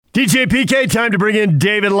DJ PK, time to bring in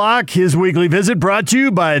David Locke. His weekly visit brought to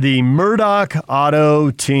you by the Murdoch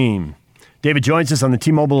Auto Team. David joins us on the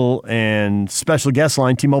T-Mobile and special guest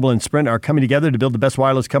line. T-Mobile and Sprint are coming together to build the best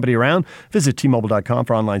wireless company around. Visit T-Mobile.com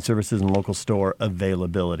for online services and local store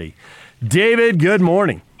availability. David, good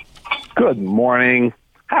morning. Good morning.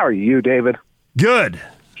 How are you, David? Good.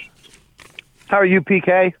 How are you,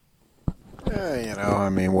 PK?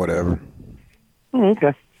 Whatever.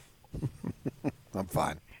 Okay. I'm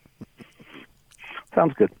fine.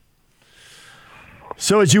 Sounds good.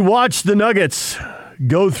 So as you watch the Nuggets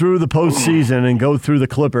go through the postseason and go through the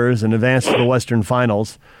Clippers and advance to the Western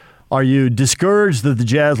Finals, are you discouraged that the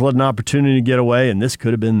Jazz let an opportunity to get away and this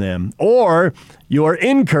could have been them? Or you are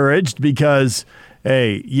encouraged because,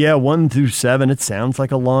 1 through 7, it sounds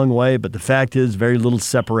like a long way, but the fact is very little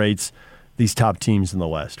separates these top teams in the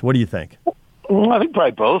West. What do you think? I think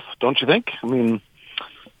probably both, don't you think?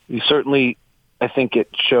 I think it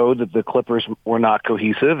showed that the Clippers were not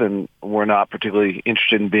cohesive and were not particularly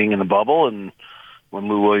interested in being in the bubble. And when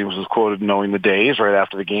Lou Williams was quoted knowing the days right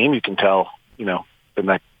after the game, you can tell,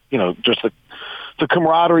 just the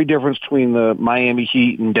camaraderie difference between the Miami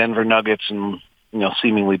Heat and Denver Nuggets and,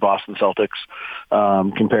 seemingly Boston Celtics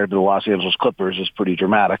compared to the Los Angeles Clippers is pretty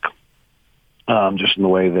dramatic, just in the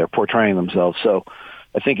way they're portraying themselves. So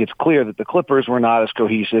I think it's clear that the Clippers were not as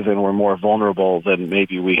cohesive and were more vulnerable than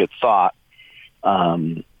maybe we had thought.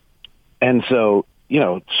 And so,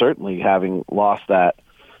 certainly having lost that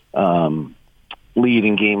lead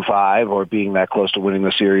in Game 5 or being that close to winning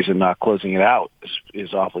the series and not closing it out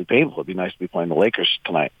is awfully painful. It'd be nice to be playing the Lakers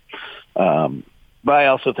tonight. But I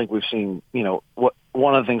also think we've seen,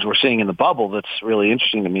 one of the things we're seeing in the bubble that's really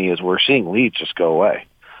interesting to me is we're seeing leads just go away.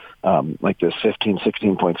 Like this 15,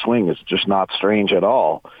 16-point swing is just not strange at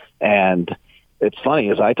all. And it's funny,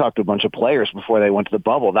 as I talked to a bunch of players before they went to the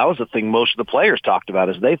bubble, that was the thing most of the players talked about,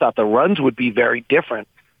 is they thought the runs would be very different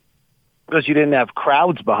because you didn't have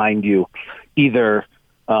crowds behind you either,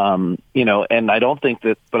 and I don't think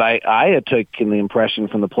that, but I had taken the impression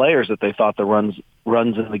from the players that they thought the runs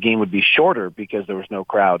in the game would be shorter because there was no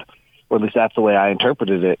crowd, or at least that's the way I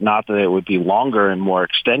interpreted it, not that it would be longer and more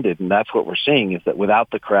extended. And that's what we're seeing, is that without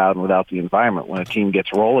the crowd and without the environment, when a team gets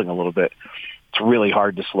rolling a little bit, it's really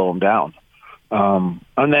hard to slow them down.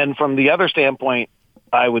 And then from the other standpoint,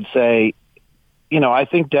 I would say, I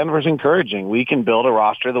think Denver's encouraging. We can build a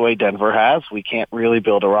roster the way Denver has. We can't really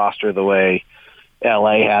build a roster the way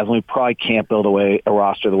LA has. And we probably can't build a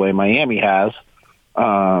roster the way Miami has.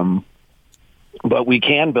 But we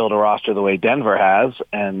can build a roster the way Denver has.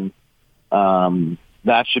 And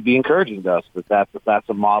that should be encouraging to us, that's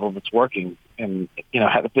a model that's working. And,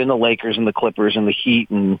 had it been the Lakers and the Clippers and the Heat,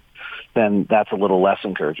 and then that's a little less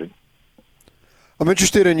encouraging. I'm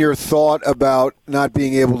interested in your thought about not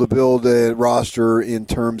being able to build a roster in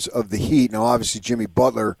terms of the Heat. Now, obviously, Jimmy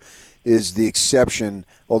Butler is the exception,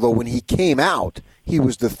 although when he came out, he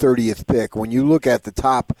was the 30th pick. When you look at the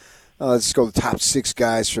top, let's go the top 6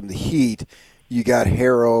 guys from the Heat, you got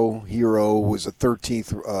Hero was a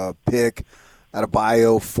 13th pick,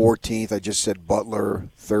 Adebayo 14th. I just said Butler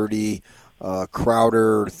 30,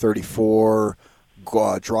 Crowder 34,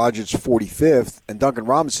 Dragic 45th, and Duncan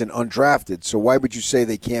Robinson undrafted. So why would you say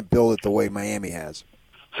they can't build it the way Miami has?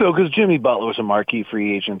 So because Jimmy Butler was a marquee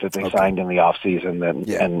free agent that they signed in the offseason,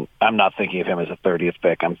 and I'm not thinking of him as a 30th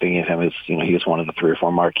pick. I'm thinking of him as, he was one of the 3 or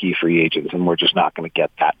 4 marquee free agents, and we're just not going to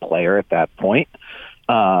get that player at that point.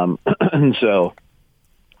 And so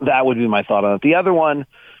that would be my thought on it. The other one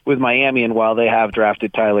with Miami, and while they have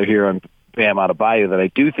drafted Tyler Hero and Bam Adebayo, that I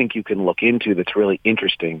do think you can look into that's really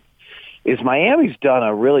interesting, is Miami's done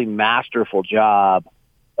a really masterful job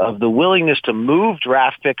of the willingness to move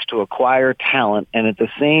draft picks to acquire talent, and at the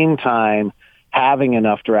same time having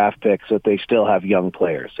enough draft picks that they still have young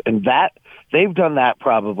players. And that they've done that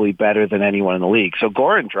probably better than anyone in the league. So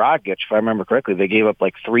Goran Dragic, if I remember correctly, they gave up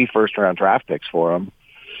like 3 first-round draft picks for him.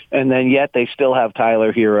 And then yet they still have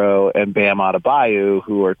Tyler Hero and Bam Adebayo,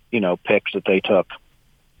 who are, picks that they took.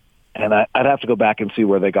 And I'd have to go back and see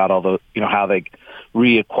where they got all the, how they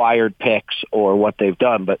reacquired picks or what they've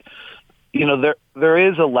done. But, there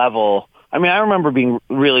is a level. I remember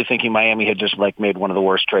really thinking Miami had just made one of the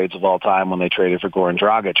worst trades of all time when they traded for Goran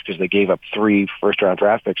Dragic, because they gave up 3 first-round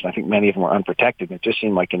draft picks, and I think many of them were unprotected. It just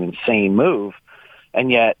seemed like an insane move. And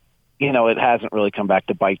yet, it hasn't really come back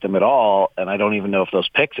to bite them at all, and I don't even know if those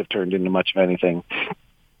picks have turned into much of anything.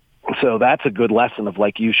 So that's a good lesson of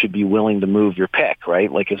you should be willing to move your pick, right?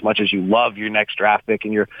 As much as you love your next draft pick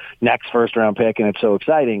and your next first round pick, and it's so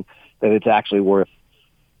exciting that it's actually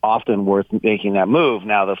often worth making that move.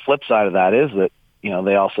 Now, the flip side of that is that,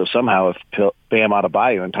 they also somehow have Bam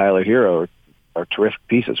Adebayo and Tyler Hero are terrific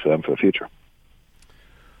pieces for them for the future.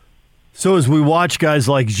 So as we watch guys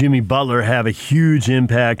like Jimmy Butler have a huge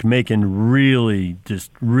impact, making really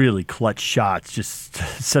clutch shots, just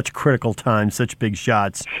such critical times, such big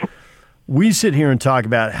shots, we sit here and talk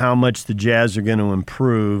about how much the Jazz are going to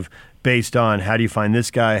improve based on how do you find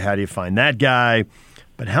this guy, how do you find that guy,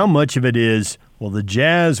 but how much of it is, well, the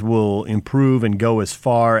Jazz will improve and go as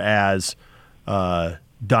far as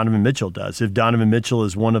Donovan Mitchell does. If Donovan Mitchell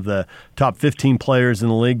is one of the top 15 players in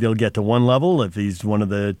the league, they'll get to one level. If he's one of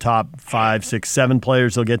the top 5, 6, 7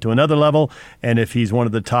 players, they'll get to another level. And if he's one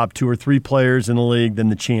of the top 2 or 3 players in the league, then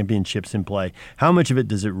the championship's in play. How much of it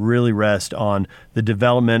does it really rest on the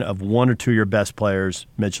development of one or two of your best players,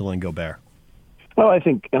 Mitchell and Gobert? Well, I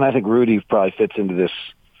think Rudy probably fits into this.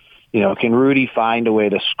 Can Rudy find a way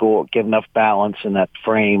to score, get enough balance in that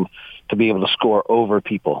frame to be able to score over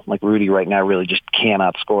people? Like Rudy right now really just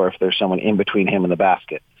cannot score if there's someone in between him and the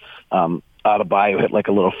basket. Adebayo hit like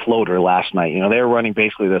a little floater last night. They were running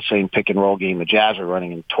basically the same pick and roll game the Jazz are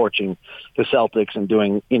running and torching the Celtics and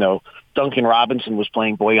doing, Duncan Robinson was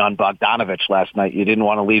playing Bojan Bogdanovic last night. You didn't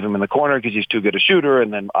want to leave him in the corner because he's too good a shooter,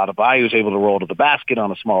 and then Adebayo was able to roll to the basket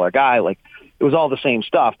on a smaller guy. Like, it was all the same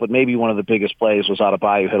stuff, but maybe one of the biggest plays was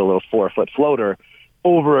Adebayo hit a little 4-foot floater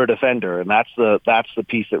over a defender, and that's the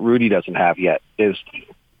piece that Rudy doesn't have yet. Is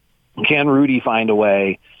can Rudy find a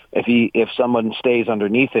way if someone stays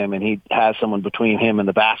underneath him and he has someone between him and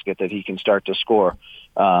the basket that he can start to score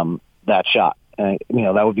that shot? And,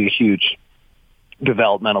 that would be a huge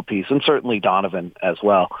developmental piece, and certainly Donovan as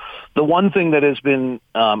well. The one thing that has been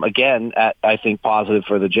I think positive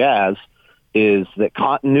for the Jazz is that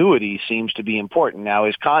continuity seems to be important. Now,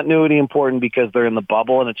 is continuity important because they're in the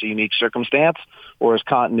bubble and it's a unique circumstance, or is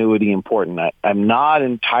continuity important? I'm not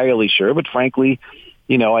entirely sure, but frankly,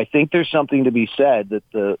 I think there's something to be said that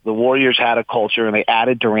the Warriors had a culture and they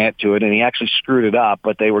added Durant to it, and he actually screwed it up,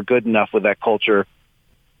 but they were good enough with that culture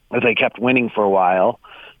that they kept winning for a while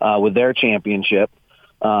with their championship.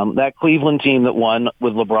 That Cleveland team that won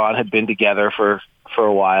with LeBron had been together for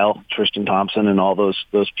a while. Tristan Thompson and all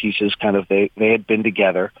those pieces they had been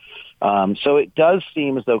together. So it does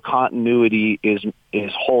seem as though continuity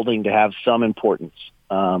is holding to have some importance.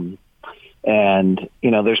 And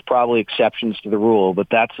there's probably exceptions to the rule, but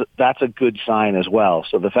that's a good sign as well.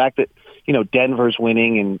 So the fact that Denver's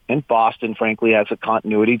winning and Boston frankly has a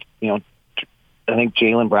continuity. I think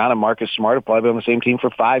Jaylen Brown and Marcus Smart have probably been on the same team for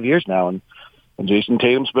 5 years now, and Jason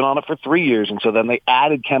Tatum's been on it for 3 years. And so then they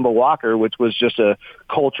added Kemba Walker, which was just a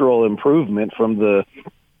cultural improvement from the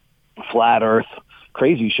flat earth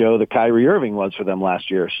crazy show that Kyrie Irving was for them last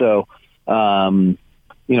year. So,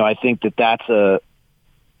 I think that's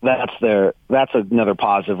another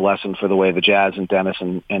positive lesson for the way the Jazz and Dennis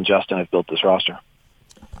and Justin have built this roster.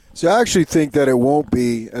 So I actually think that it won't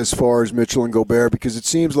be as far as Mitchell and Gobert, because it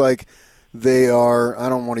seems like they are, I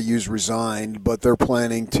don't want to use resigned, but they're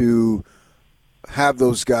planning to have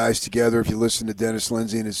those guys together. If you listen to Dennis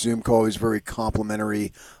Lindsay in his Zoom call, he's very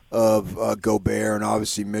complimentary of Gobert, and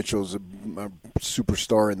obviously Mitchell's a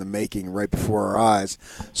superstar in the making right before our eyes.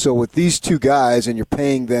 So with these two guys, and you're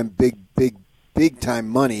paying them big time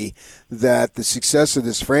money, that the success of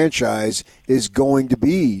this franchise is going to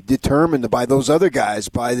be determined by those other guys,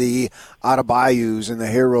 by the Adebayos and the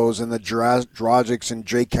Heroes and the Dragics and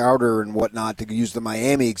Jay Crowder and whatnot, to use the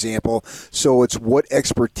Miami example. So it's what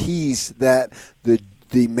expertise that the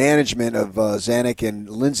management of Zanuck and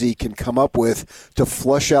Lindsay can come up with to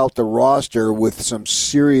flush out the roster with some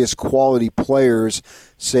serious quality players,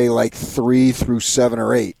 say like 3 through 7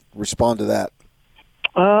 or 8. Respond to that.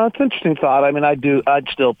 It's an interesting thought. I mean, I'd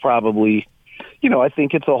still probably, I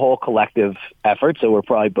think it's a whole collective effort. So we're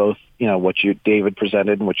probably both, what David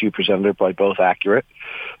presented and what you presented are probably both accurate.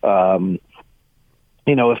 I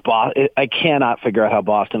cannot figure out how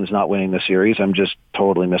Boston is not winning the series. I'm just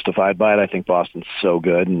totally mystified by it. I think Boston's so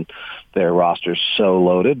good and their roster's so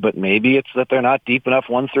loaded, but maybe it's that they're not deep enough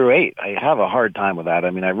 1 through 8. I have a hard time with that.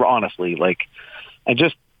 I mean, honestly, last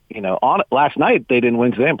night they didn't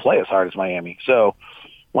win because they didn't play as hard as Miami. So,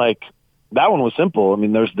 that one was simple. I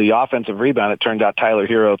mean, there's the offensive rebound. It turned out Tyler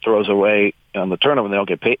Hero throws away on the turnover and they don't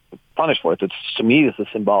get punished for it. To me, it's a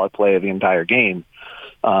symbolic play of the entire game.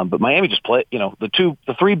 But Miami just played,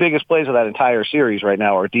 the 3 biggest plays of that entire series right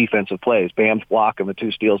now are defensive plays, Bam's block and the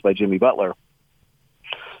 2 steals by Jimmy Butler.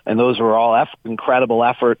 And those were all incredible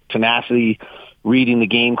effort, tenacity, reading the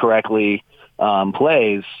game correctly,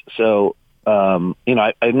 plays. So, I'm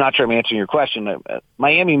not sure I'm answering your question.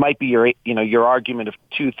 Miami might be your argument of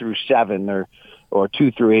 2 through 7 or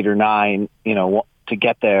 2 through 8 or 9, to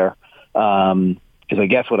get there. I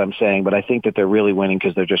guess what I'm saying, but I think that they're really winning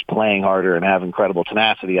because they're just playing harder and have incredible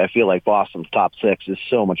tenacity. I feel like Boston's top 6 is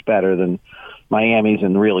so much better than Miami's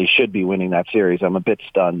and really should be winning that series. I'm a bit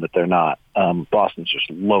stunned that they're not. Boston's just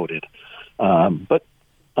loaded. And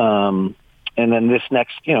then this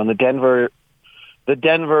next, the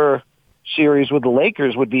Denver series with the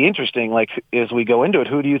Lakers would be interesting. Like, as we go into it,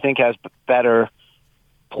 who do you think has better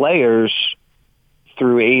players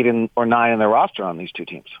through 8 or 9 in their roster on these two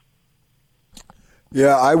teams?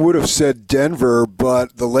 Yeah, I would have said Denver,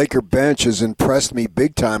 but the Laker bench has impressed me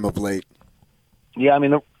big time of late. Yeah, I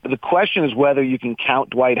mean, the question is whether you can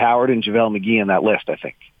count Dwight Howard and JaVale McGee in that list, I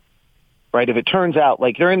think. Right? If it turns out,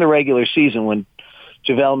 like during the regular season when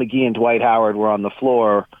JaVale McGee and Dwight Howard were on the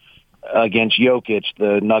floor against Jokic,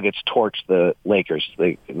 the Nuggets torched the Lakers.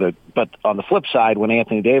 But on the flip side, when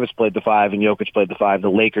Anthony Davis played the 5 and Jokic played the 5, the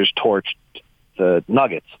Lakers torched the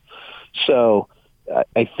Nuggets. So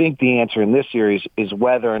I think the answer in this series is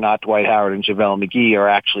whether or not Dwight Howard and JaVale McGee are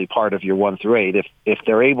actually part of your 1 through 8. If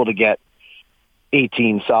they're able to get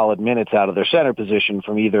 18 solid minutes out of their center position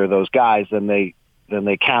from either of those guys, then they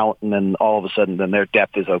count, and then all of a sudden then their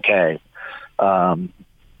depth is okay.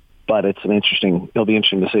 But it'll be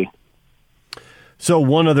interesting to see. So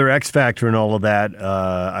one other X factor in all of that,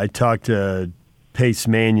 I talked to Pace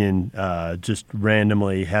Mannion, just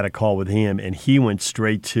randomly had a call with him, and he went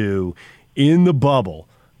straight to, in the bubble,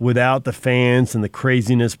 without the fans and the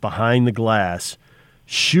craziness behind the glass,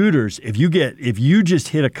 shooters, if you just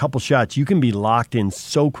hit a couple shots, you can be locked in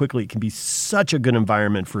so quickly. It can be such a good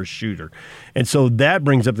environment for a shooter. And so that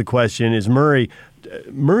brings up the question, is Murray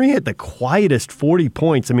had the quietest 40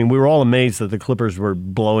 points. I mean, we were all amazed that the Clippers were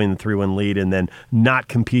blowing the 3-1 lead and then not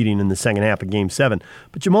competing in the second half of Game 7.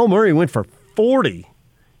 But Jamal Murray went for 40.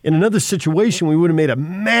 In another situation, we would have made a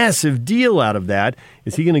massive deal out of that.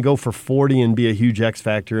 Is he going to go for 40 and be a huge X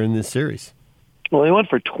factor in this series? Well, he went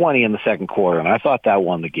for 20 in the second quarter, and I thought that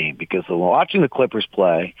won the game because watching the Clippers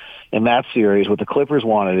play in that series, what the Clippers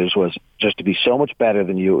wanted was just to be so much better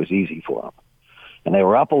than you. It was easy for them. And they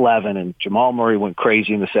were up 11, and Jamal Murray went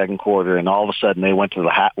crazy in the second quarter, and all of a sudden they went to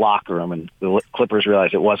the locker room, and the Clippers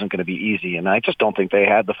realized it wasn't going to be easy. And I just don't think they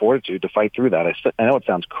had the fortitude to fight through that. I know it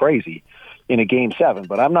sounds crazy in a Game 7,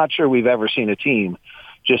 but I'm not sure we've ever seen a team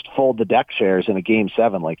just fold the deck chairs in a Game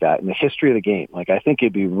 7 like that in the history of the game. Like, I think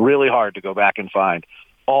it'd be really hard to go back and find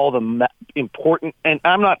all the important, and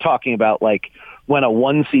I'm not talking about like when a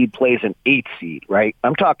 1 seed plays an 8 seed, right?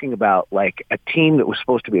 I'm talking about like a team that was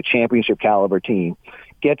supposed to be a championship caliber team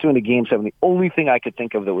get to into Game 7. The only thing I could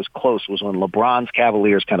think of that was close was when LeBron's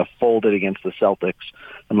Cavaliers kind of folded against the Celtics,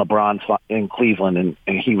 and LeBron's in Cleveland,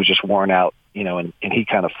 and he was just worn out, and he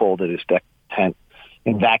kind of folded his tent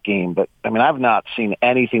in that game. But I mean, I've not seen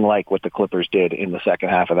anything like what the Clippers did in the second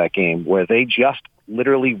half of that game, where they just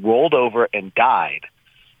literally rolled over and died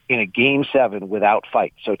in a Game 7 without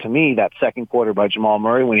fight. So to me, that second quarter by Jamal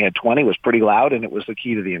Murray when he had 20 was pretty loud, and it was the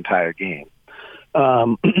key to the entire game.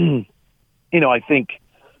 I think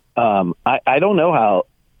I don't know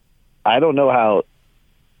how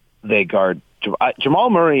they guard Jamal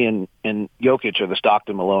Murray and Jokic are the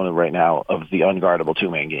Stockton Malone right now of the unguardable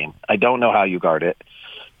two-man game. I don't know how you guard it.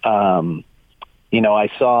 I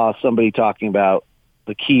saw somebody talking about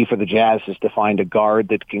the key for the Jazz is to find a guard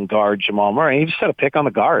that can guard Jamal Murray. He just had to pick on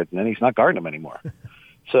the guard, and then he's not guarding him anymore.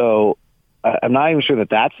 So I'm not even sure that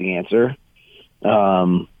that's the answer.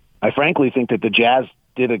 I frankly think that the Jazz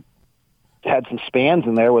had some spans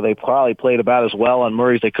in there where they probably played about as well on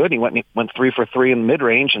Murray as they could. He went 3 for 3 in the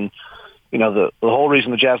mid-range, and the whole reason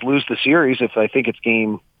the Jazz lose the series, if I think it's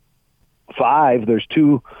Game 5, there's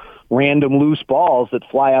 2 random loose balls that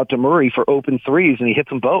fly out to Murray for open threes, and he hits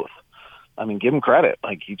them both. I mean, give him credit.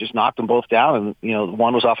 Like, he just knocked them both down, and,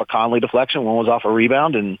 one was off a Conley deflection, one was off a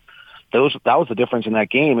rebound, and that was the difference in that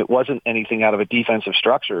game. It wasn't anything out of a defensive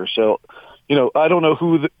structure. So, I don't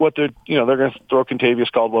know what they're going to throw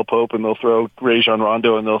Kentavious Caldwell-Pope, and they'll throw Rajon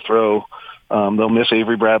Rondo, and they'll miss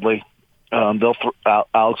Avery Bradley. They'll throw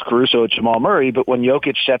Alex Caruso at Jamal Murray, but when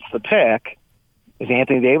Jokic sets the pick, is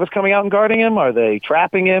Anthony Davis coming out and guarding him? Are they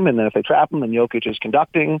trapping him? And then if they trap him, then Jokic is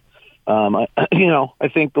conducting. I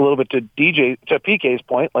think a little bit to PK's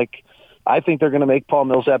point, like, I think they're going to make Paul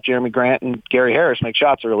Millsap, Jeremy Grant, and Gary Harris make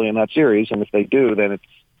shots early in that series. And if they do,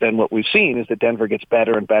 then what we've seen is that Denver gets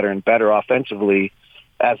better and better and better offensively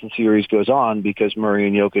as the series goes on, because Murray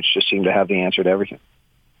and Jokic just seem to have the answer to everything.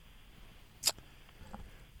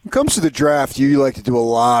 When it comes to the draft, you like to do a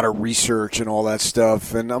lot of research and all that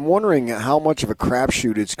stuff, and I'm wondering how much of a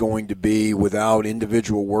crapshoot it's going to be without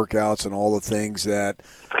individual workouts and all the things that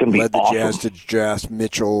led the Jazz to draft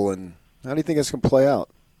Mitchell, and how do you think it's going to play out?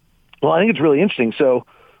 Well, I think it's really interesting. So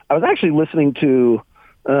was actually listening to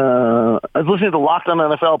the Locked On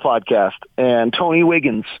NFL podcast, and Tony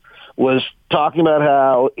Wiggins was talking about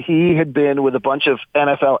how he had been with a bunch of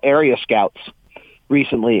NFL area scouts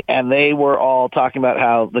recently, and they were all talking about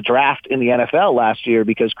how the draft in the NFL last year,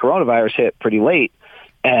 because coronavirus hit pretty late,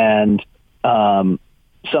 and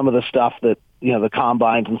some of the stuff that, the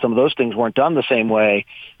combines and some of those things weren't done the same way,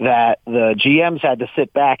 that the GMs had to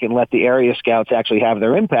sit back and let the area scouts actually have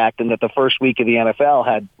their impact, and that the first week of the NFL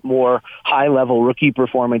had more high-level rookie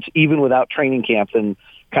performance, even without training camp, than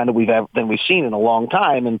we've seen in a long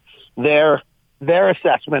time. And their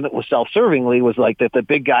assessment, it was self-servingly, was like that the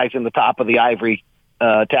big guys in the top of the ivory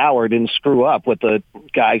tower didn't screw up what the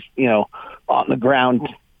guys, on the ground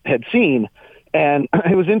had seen. And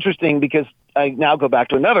it was interesting because I now go back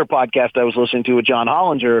to another podcast I was listening to with John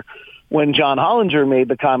Hollinger, when John Hollinger made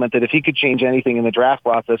the comment that if he could change anything in the draft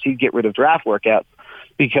process, he'd get rid of draft workouts,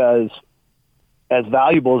 because as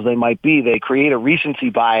valuable as they might be, they create a recency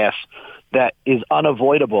bias that is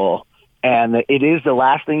unavoidable. And it is the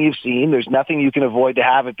last thing you've seen. There's nothing you can avoid to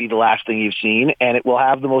have it be the last thing you've seen, and it will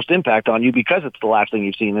have the most impact on you because it's the last thing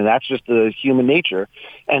you've seen, and that's just the human nature.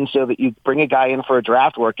 And so that you bring a guy in for a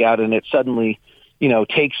draft workout, and it suddenly,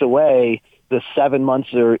 takes away the 7 months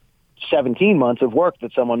or 17 months of work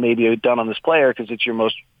that someone maybe had done on this player, because it's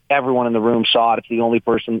everyone in the room saw it. It's the only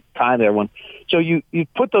person kind of everyone. So you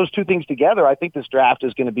put those two things together. I think this draft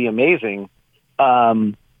is going to be amazing.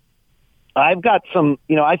 I've got some,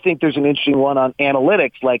 I think there's an interesting one on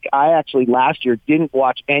analytics. Like, I actually last year didn't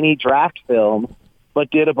watch any draft film,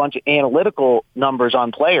 but did a bunch of analytical numbers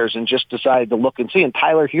on players and just decided to look and see. And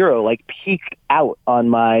Tyler Hero peaked out on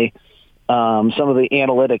my some of the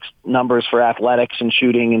analytics numbers for athletics and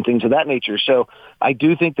shooting and things of that nature. So I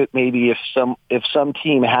do think that maybe if some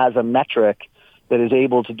team has a metric that is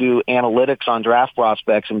able to do analytics on draft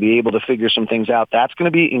prospects and be able to figure some things out, that's going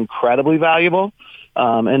to be incredibly valuable.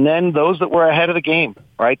 And then those that were ahead of the game,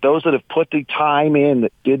 right? Those that have put the time in,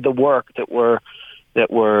 that did the work, that weren't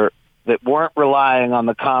relying on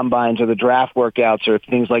the combines or the draft workouts or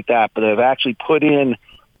things like that, but have actually put in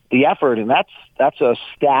the effort. And that's a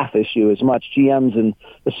staff issue as much. GMs and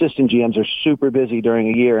assistant GMs are super busy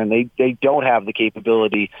during a year, and they don't have the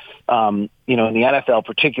capability, in the NFL,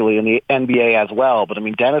 particularly in the NBA as well. But I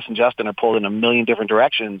mean, Dennis and Justin are pulled in a million different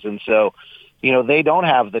directions. And so, they don't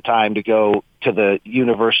have the time to go to the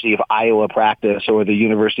University of Iowa practice or the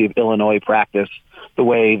University of Illinois practice the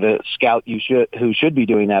way the scout who should be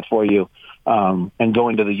doing that for you, and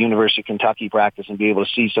going to the University of Kentucky practice and be able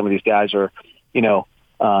to see some of these guys, or,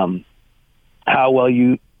 how well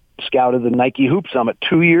you scouted the Nike Hoop Summit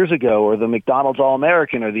 2 years ago, or the McDonald's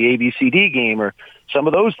All-American, or the ABCD game, or some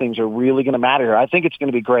of those things are really going to matter here. I think it's going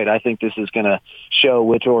to be great. I think this is going to show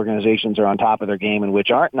which organizations are on top of their game and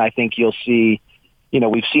which aren't. And I think you'll see,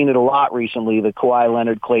 we've seen it a lot recently, the Kawhi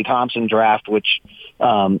Leonard, Klay Thompson draft, which, is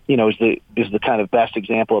the kind of best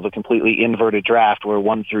example of a completely inverted draft where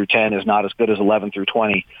 1 through 10 is not as good as 11 through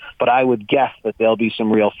 20. But I would guess that there'll be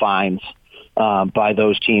some real finds by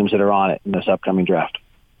those teams that are on it in this upcoming draft.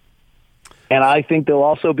 And I think there'll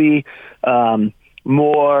also be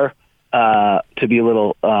more, to be a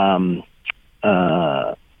little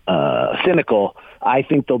cynical, I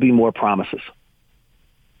think there'll be more promises.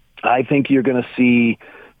 I think you're going to see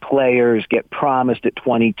players get promised at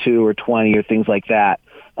 22 or 20 or things like that,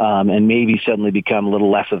 and maybe suddenly become a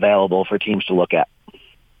little less available for teams to look at.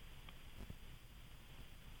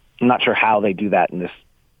 I'm not sure how they do that in this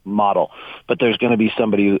model, but there's going to be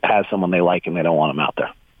somebody who has someone they like and they don't want them out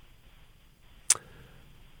there.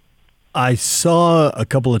 I saw a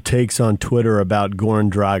couple of takes on Twitter about Goran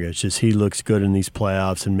Dragic as he looks good in these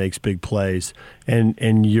playoffs and makes big plays.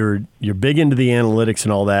 And you're big into the analytics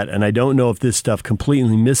and all that, and I don't know if this stuff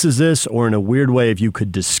completely misses this, or in a weird way if you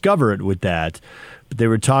could discover it with that. But they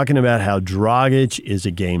were talking about how Dragic is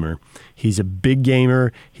a gamer. He's a big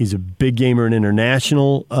gamer. He's a big gamer in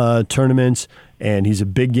international tournaments, and he's a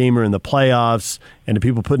big gamer in the playoffs. And the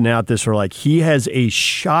people putting out this are like, he has a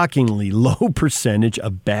shockingly low percentage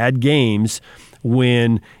of bad games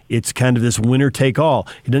when it's kind of this winner-take-all.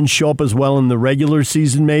 He doesn't show up as well in the regular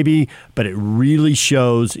season maybe, but it really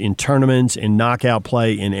shows in tournaments and knockout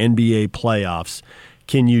play in NBA playoffs.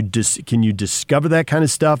 Can you discover that kind of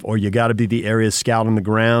stuff, or you got to be the area scout on the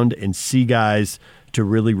ground and see guys to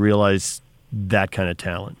really realize that kind of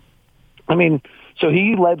talent? I mean, so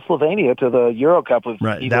he led Slovenia to the Euro Cup with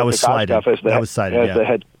right. That was cited. As the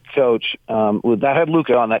head coach. That had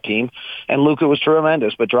Luka on that team, and Luka was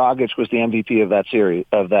tremendous. But Dragic was the MVP of that series,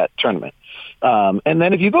 of that tournament. And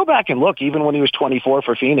then if you go back and look, even when he was 24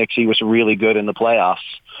 for Phoenix, he was really good in the playoffs.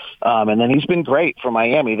 And then he's been great for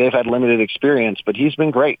Miami. They've had limited experience, but he's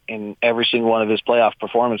been great in every single one of his playoff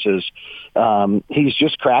performances. He's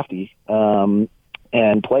just crafty and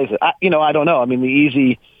plays it. I don't know. I mean, the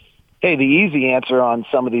easy answer on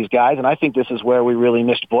some of these guys, and I think this is where we really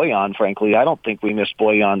missed Bojan, frankly. I don't think we missed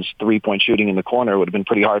Bojan's three-point shooting in the corner. It would have been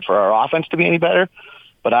pretty hard for our offense to be any better.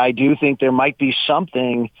 But I do think there might be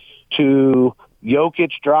something to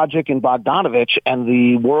Jokic, Dragic, and Bogdanovic and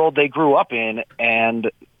the world they grew up in and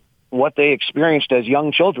what they experienced as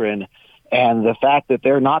young children, and the fact that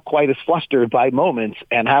they're not quite as flustered by moments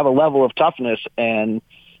and have a level of toughness and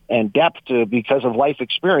depth because of life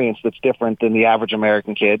experience that's different than the average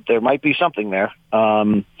American kid. There might be something there.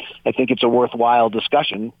 I think it's a worthwhile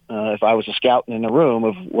discussion if I was a scout in a room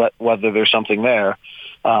of whether there's something there,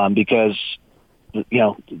 because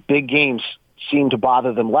big games seem to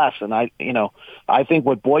bother them less. And I think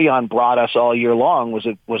what Bojan brought us all year long was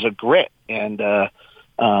a grit, and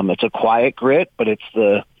it's a quiet grit, but it's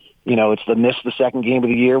the miss the second game of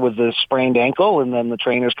the year with the sprained ankle, and then the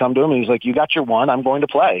trainers come to him and he's like, "You got your one, I'm going to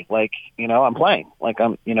play." I'm playing.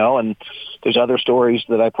 And there's other stories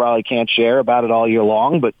that I probably can't share about it all year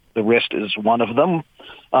long, but the wrist is one of them,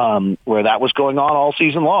 where that was going on all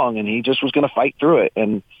season long, and he just was going to fight through it.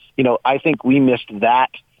 And, I think we missed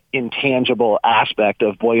that intangible aspect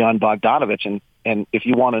of Bojan Bogdanovic. And if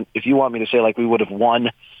you want me to say we would have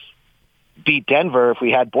beat Denver if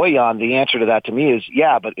we had Bojan, the answer to that to me is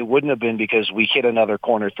yeah, but it wouldn't have been because we hit another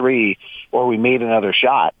corner three or we made another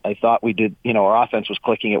shot. I thought we did, our offense was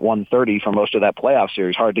clicking at 130 for most of that playoff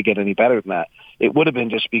series. Hard to get any better than that. It would have been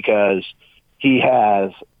just because he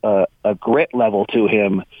has a grit level to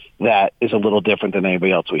him that is a little different than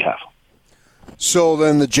anybody else we have. So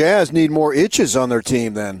then the Jazz need more itches on their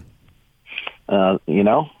team then. So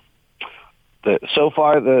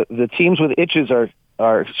far the teams with itches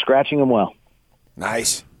are scratching them well.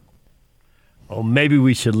 Nice. Oh, maybe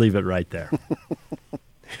we should leave it right there.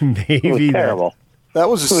 Maybe it was terrible. That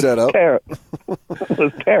was a setup. It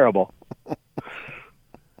was terrible.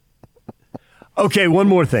 Okay, one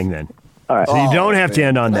more thing then. All right. So you don't have to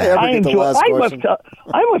end on that. I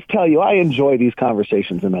must tell you, I enjoy these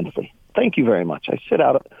conversations immensely. Thank you very much. I sit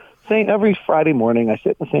out every Friday morning. I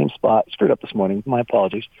sit in the same spot. Screwed up this morning. My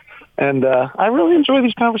apologies. And I really enjoy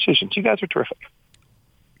these conversations. You guys are terrific.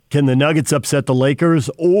 Can the Nuggets upset the Lakers,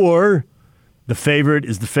 or the favorite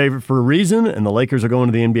is the favorite for a reason, and the Lakers are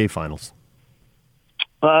going to the NBA Finals?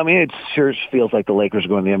 It sure feels like the Lakers are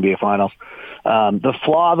going to the NBA Finals. The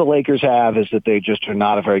flaw the Lakers have is that they just are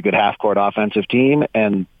not a very good half-court offensive team,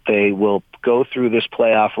 and they will go through this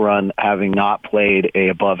playoff run having not played a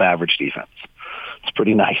above-average defense. It's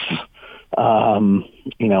pretty nice.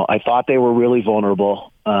 I thought they were really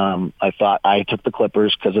vulnerable. I thought I took the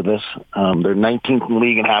Clippers because of this. They're 19th in the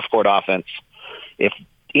league in half-court offense. If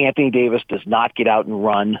Anthony Davis does not get out and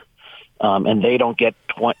run, and they don't get,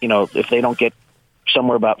 if they don't get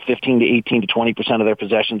somewhere about 15 to 18 to 20% of their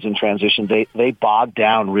possessions in transition, they bog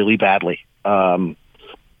down really badly.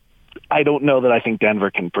 I don't know that I think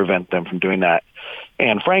Denver can prevent them from doing that.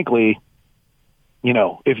 And frankly,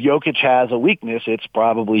 if Jokic has a weakness, it's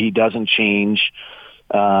probably he doesn't change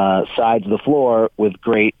sides of the floor with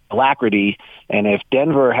great alacrity. And if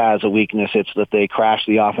Denver has a weakness, it's that they crash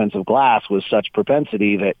the offensive glass with such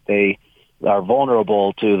propensity that they are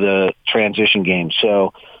vulnerable to the transition game.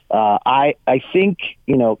 So I think,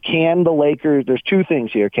 can the Lakers, there's two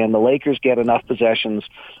things here. Can the Lakers get enough possessions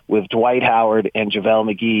with Dwight Howard and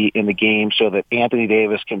JaVale McGee in the game so that Anthony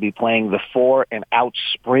Davis can be playing the 4 and out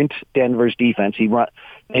sprint Denver's defense?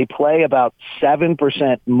 They play about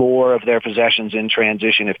 7% more of their possessions in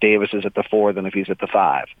transition if Davis is at the 4 than if he's at the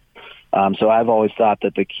 5. So I've always thought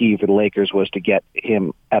that the key for the Lakers was to get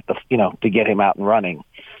him to get him out and running.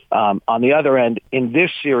 On the other end, in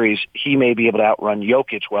this series, he may be able to outrun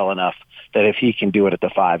Jokic well enough that if he can do it at the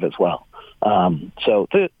 5 as well. So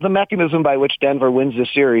the mechanism by which Denver wins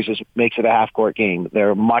this series makes it a half-court game.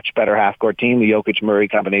 They're a much better half-court team. The Jokic-Murray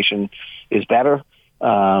combination is better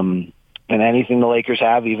than anything the Lakers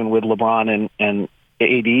have, even with LeBron and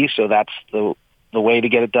AD. So that's the way to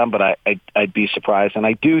get it done, but I'd be surprised. And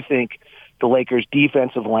I do think the Lakers'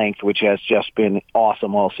 defensive length, which has just been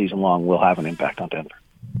awesome all season long, will have an impact on Denver.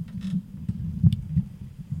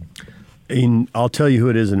 And I'll tell you who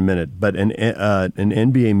it is in a minute, but an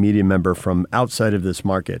NBA media member from outside of this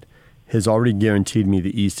market has already guaranteed me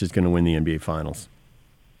the East is going to win the NBA Finals.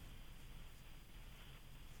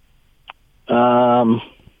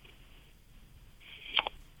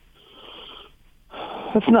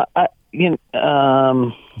 That's not...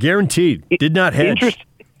 guaranteed. Did not hedge.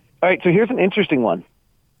 All right, so here's an interesting one.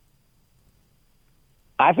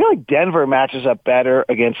 I feel like Denver matches up better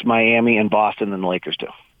against Miami and Boston than the Lakers do.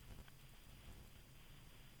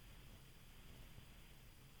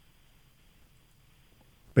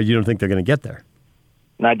 But you don't think they're going to get there?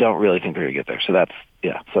 And I don't really think they're going to get there. So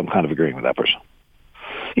so I'm kind of agreeing with that person.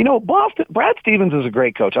 Boston, Brad Stevens is a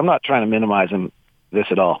great coach. I'm not trying to minimize this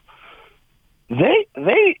at all. I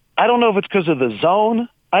don't know if it's because of the zone.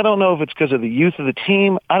 I don't know if it's because of the youth of the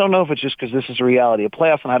team. I don't know if it's just because this is a reality of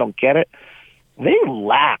playoffs and I don't get it. They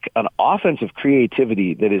lack an offensive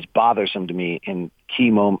creativity that is bothersome to me in key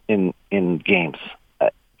in games.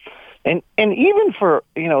 And even for,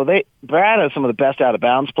 Brad has some of the best out of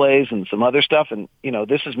bounds plays and some other stuff. And,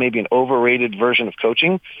 this is maybe an overrated version of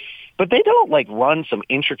coaching, but they don't run some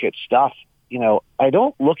intricate stuff. I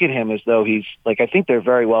don't look at him as though he's I think they're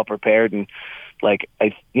very well prepared. And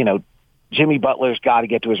Jimmy Butler's got to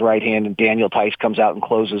get to his right hand and Daniel Tice comes out and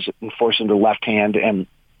closes and forces him to left hand and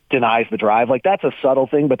denies the drive. That's a subtle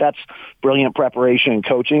thing, but that's brilliant preparation and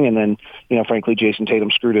coaching. And then, frankly, Jason Tatum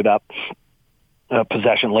screwed it up.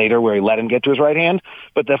 Possession later where he let him get to his right hand.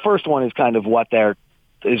 But the first one is kind of what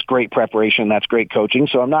is great preparation. That's great coaching.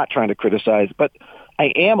 So I'm not trying to criticize, but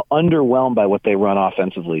I am underwhelmed by what they run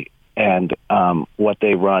offensively and what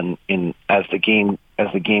they run as the game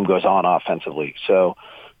goes on offensively. So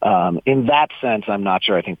in that sense, I'm not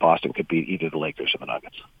sure. I think Boston could beat either the Lakers or the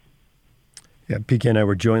Nuggets. Yeah, PK and I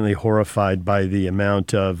were jointly horrified by the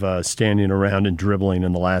amount of standing around and dribbling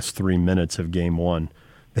in the last 3 minutes of Game 1.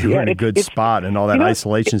 They were in a good spot, and all that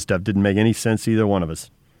isolation stuff didn't make any sense to either one of us.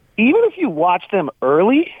 Even if you watch them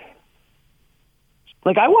early,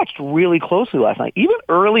 I watched really closely last night, even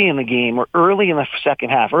early in the game or early in the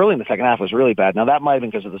second half. Early in the second half was really bad. Now, that might have been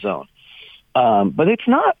because of the zone. But it's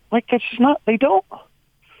not, that's just not, they're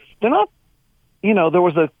not, there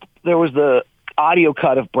was the audio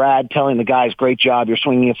cut of Brad telling the guys, great job, you're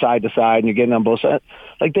swinging it side to side and you're getting on both sides.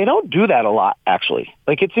 They don't do that a lot, actually.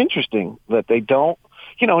 It's interesting that they don't.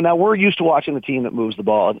 Now we're used to watching the team that moves the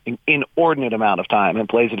ball an inordinate amount of time and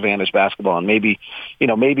plays advantage basketball. And maybe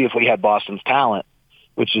if we had Boston's talent,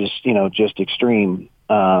 which is, just extreme.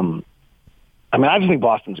 I just think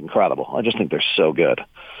Boston's incredible. I just think they're so good.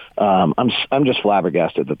 I'm just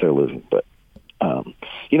flabbergasted that they're losing. But,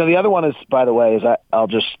 the other one is, by the way, I'll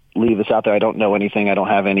just leave this out there. I don't know anything. I don't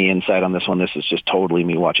have any insight on this one. This is just totally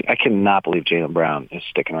me watching. I cannot believe Jaylen Brown is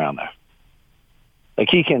sticking around there.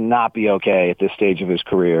 He cannot be okay at this stage of his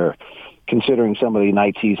career, considering some of the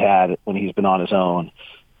nights he's had when he's been on his own,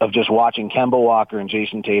 of just watching Kemba Walker and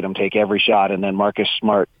Jason Tatum take every shot and then Marcus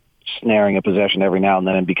Smart snaring a possession every now and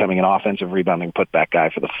then and becoming an offensive rebounding putback guy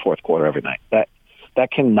for the fourth quarter every night. That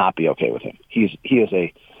cannot be okay with him. He is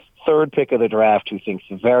a third pick of the draft who thinks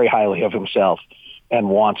very highly of himself and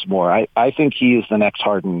wants more. I think he is the next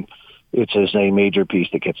Harden. It's just a major piece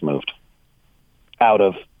that gets moved out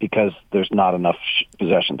of because there's not enough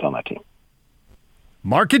possessions on that team.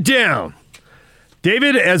 Mark it down.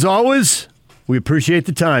 David, as always, we appreciate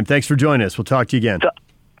the time. Thanks for joining us. We'll talk to you again.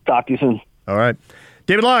 Talk to you soon. All right.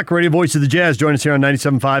 David Locke, radio voice of the Jazz. Join us here on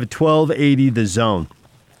 97.5 at 1280 The Zone.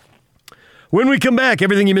 When we come back,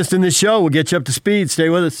 everything you missed in this show, we'll get you up to speed. Stay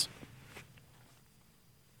with us.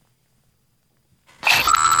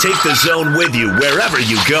 Take the Zone with you wherever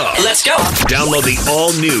you go. Let's go. Download the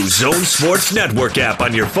all-new Zone Sports Network app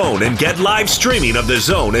on your phone and get live streaming of the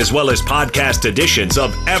Zone as well as podcast editions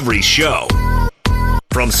of every show.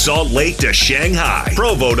 From Salt Lake to Shanghai,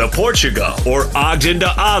 Provo to Portugal, or Ogden to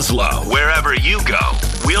Oslo, wherever you go,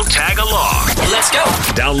 we'll tag along. Let's go.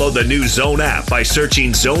 Download the new Zone app by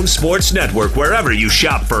searching Zone Sports Network wherever you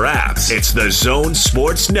shop for apps. It's the Zone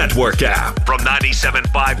Sports Network app from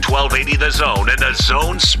 97.5 1280 The Zone and the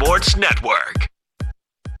Zone Sports Network.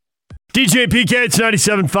 DJ PK, it's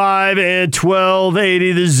 97.5 and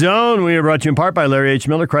 1280 The Zone. We are brought to you in part by Larry H.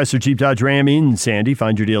 Miller, Chrysler Jeep Dodge Ram in Sandy.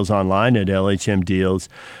 Find your deals online at lhmdeals.com.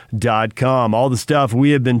 All the stuff we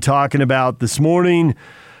have been talking about this morning.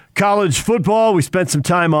 College football, we spent some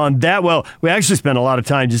time on that. Well, we actually spent a lot of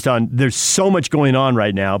time just on, there's so much going on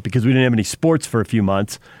right now because we didn't have any sports for a few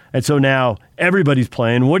months. And so now everybody's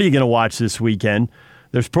playing. What are you going to watch this weekend?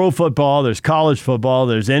 There's pro football, there's college football,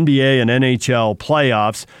 there's NBA and NHL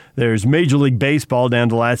playoffs, there's Major League Baseball down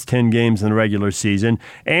to the last 10 games in the regular season,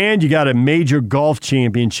 and you got a major golf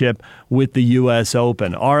championship with the U.S.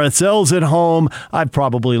 Open. RSL's at home. I've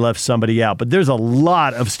probably left somebody out, but there's a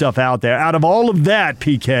lot of stuff out there. Out of all of that,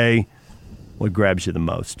 PK, what grabs you the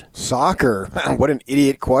most? Soccer. What an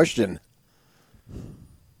idiot question.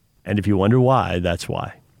 And if you wonder why, that's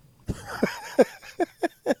why.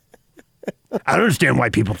 I don't understand why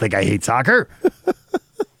people think I hate soccer.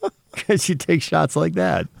 Because you take shots like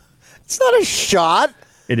that. It's not a shot.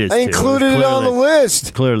 It is. I included it on the list.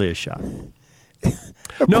 It's clearly a shot.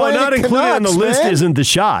 No, not included on the list isn't the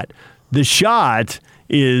shot. The shot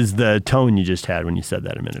is the tone you just had when you said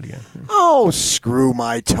that a minute ago. Oh, screw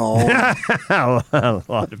my tone. A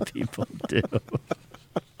lot of people do.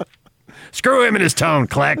 Screw him and his tone,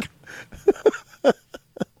 Kleck.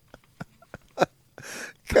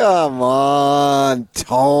 Come on,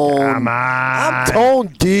 tone. Come on. I'm tone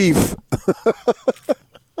deaf.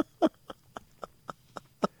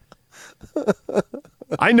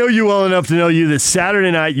 I know you well enough to know you that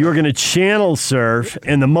Saturday night you are going to channel surf,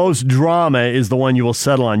 and the most drama is the one you will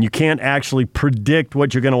settle on. You can't actually predict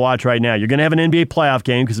what you're going to watch right now. You're going to have an NBA playoff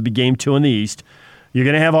game because it'll be game 2 in the East. You're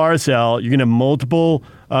going to have RSL. You're going to have multiple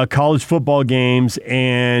college football games,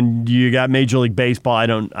 and you got Major League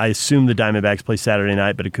Baseball. I assume the Diamondbacks play Saturday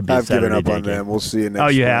night, but it could be a Saturday given up day on game. them. We'll see you next. Oh,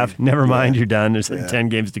 you spring. have? Never mind. You're done. There's 10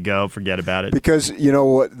 games to go. Forget about it. Because you know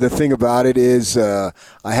what the thing about it is, I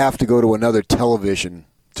have to go to another television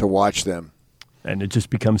to watch them. And it just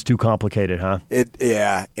becomes too complicated, huh?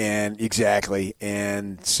 And exactly.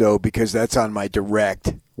 And so because that's on my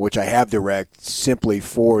direct, which I have direct simply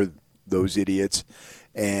for those idiots,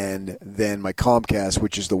 and then my Comcast,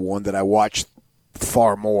 which is the one that I watch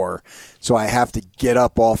far more. So I have to get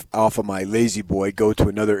up off of my lazy boy, go to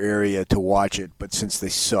another area to watch it. But since they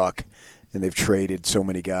suck and they've traded so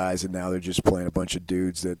many guys and now they're just playing a bunch of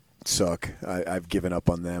dudes that suck, I've given up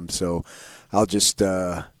on them. So I'll just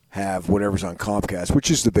have whatever's on Comcast,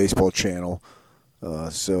 which is the baseball channel.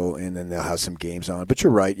 And then they'll have some games on. But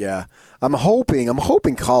you're right, yeah. I'm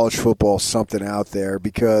hoping college football something out there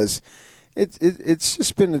because it's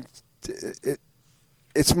just been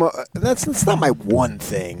it's not my one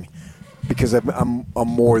thing because I'm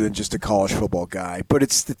more than just a college football guy, but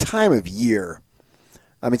it's the time of year.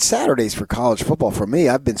 I mean, Saturdays for college football for me,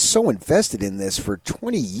 I've been so invested in this for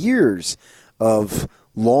 20 years of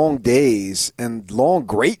long days and long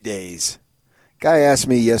great days. Guy asked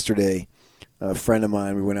me yesterday, a friend of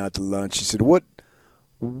mine, we went out to lunch. He said,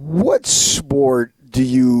 what sport do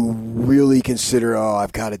you really consider,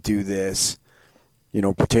 I've got to do this,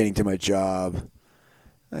 pertaining to my job?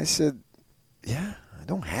 I said, I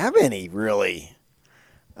don't have any, really.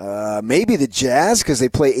 Maybe the Jazz, because they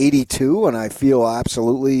play 82, and I feel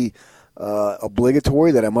absolutely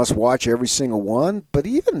obligatory that I must watch every single one. But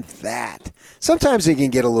even that, sometimes it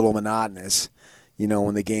can get a little monotonous,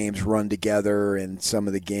 when the games run together and some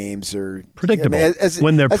of the games are predictable.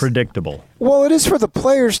 When they're predictable. Well, it is for the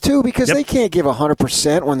players, too, because they can't give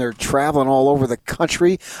 100% when they're traveling all over the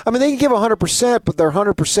country. I mean, they can give 100%, but their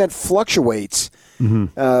 100% fluctuates. Mm-hmm.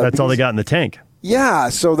 That's all they got in the tank. Yeah,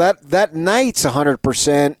 so that night's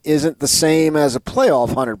 100% isn't the same as a playoff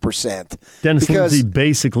 100%. Dennis Lindsey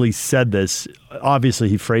basically said this. Obviously,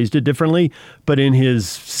 he phrased it differently, but in his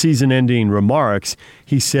season-ending remarks,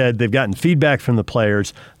 he said they've gotten feedback from the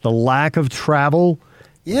players. The lack of travel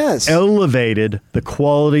elevated the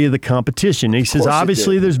quality of the competition. He says,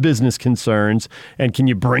 obviously, there's business concerns, and can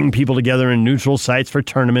you bring people together in neutral sites for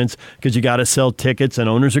tournaments because you got to sell tickets, and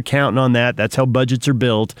owners are counting on that. That's how budgets are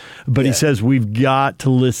built. But he says we've got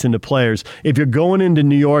to listen to players. If you're going into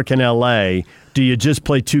New York and L.A., do you just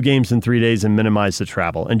play 2 games in 3 days and minimize the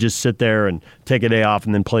travel and just sit there and take a day off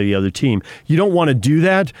and then play the other team? You don't want to do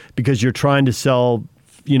that because you're trying to sell –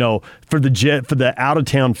 for the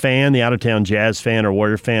out-of-town fan, the out-of-town Jazz fan or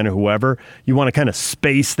Warrior fan or whoever, you want to kind of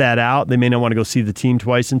space that out. They may not want to go see the team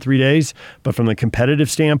twice in 3 days, but from the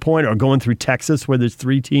competitive standpoint or going through Texas where there's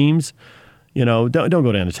 3 teams, don't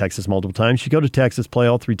go down to Texas multiple times. You go to Texas, play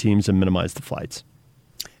all 3 teams, and minimize the flights.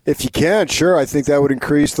 If you can, sure. I think that would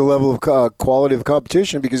increase the level of quality of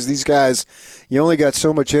competition because these guys, you only got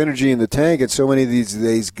so much energy in the tank and so many of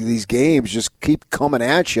these games just keep coming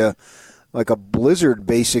at you. Like a blizzard,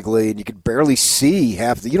 basically, and you could barely see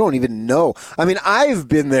you don't even know. I mean, I've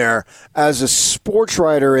been there as a sports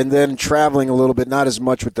writer and then traveling a little bit, not as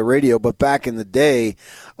much with the radio, but back in the day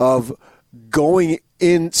of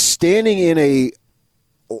standing in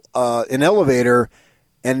an elevator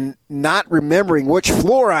and not remembering which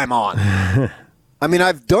floor I'm on. I mean,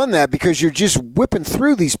 I've done that because you're just whipping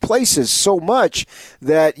through these places so much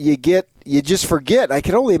that you just forget. I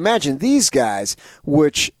can only imagine these guys,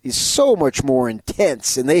 which is so much more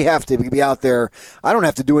intense, and they have to be out there. I don't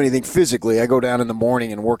have to do anything physically. I go down in the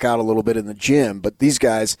morning and work out a little bit in the gym. But these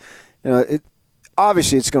guys,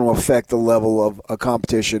 obviously it's going to affect the level of a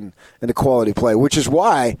competition and the quality of play, which is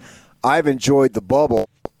why I've enjoyed the bubble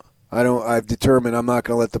I've determined I'm not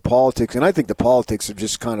going to let the politics, and I think the politics have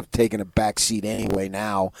just kind of taken a back seat anyway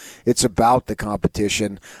now. It's about the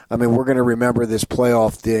competition. I mean, we're going to remember this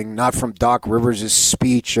playoff thing, not from Doc Rivers'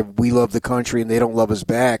 speech of we love the country and they don't love us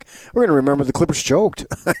back. We're going to remember the Clippers choked.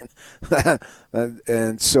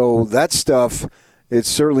 And so that stuff, it's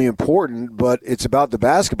certainly important, but it's about the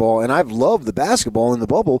basketball. And I've loved the basketball in the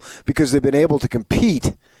bubble because they've been able to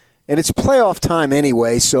compete. And it's playoff time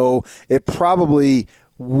anyway, so it probably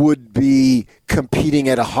would be competing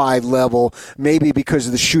at a high level, maybe because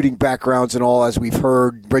of the shooting backgrounds and all, as we've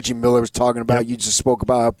heard. Reggie Miller was talking about, you just spoke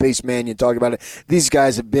about Pace Mannion talking about it. These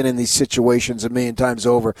guys have been in these situations a million times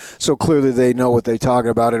over, so clearly they know what they're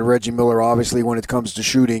talking about. And Reggie Miller, obviously, when it comes to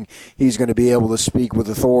shooting, he's going to be able to speak with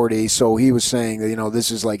authority. So he was saying that,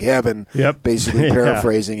 this is like heaven, basically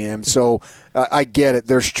paraphrasing him. So I get it.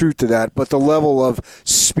 There's truth to that. But the level of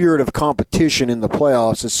spirit of competition in the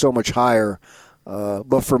playoffs is so much higher.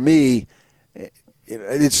 But for me,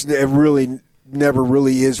 it really never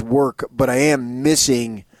really is work. But I am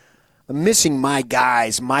missing my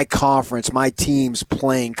guys, my conference, my teams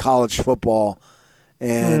playing college football.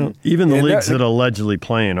 And even the leagues that allegedly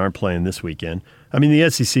playing aren't playing this weekend. I mean, the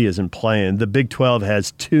SEC isn't playing. The Big 12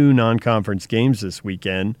 has 2 non-conference games this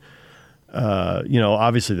weekend.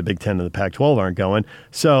 Obviously the Big 10 and the Pac-12 aren't going.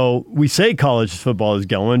 So we say college football is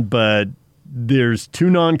going, but there's 2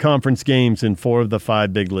 non-conference games in 4 of the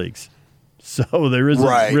 5 big leagues. So there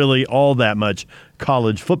isn't really all that much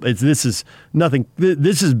college football. This is nothing.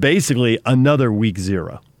 This is basically another week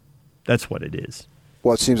 0. That's what it is.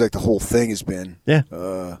 Well, it seems like the whole thing has been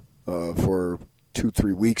for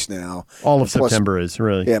 2-3 weeks now. All of September is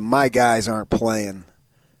really. Yeah, my guys aren't playing.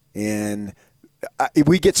 And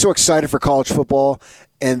we get so excited for college football,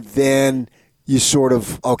 and then you sort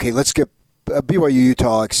of, okay, let's get BYU,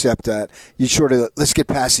 Utah, accept that. You sort of, let's get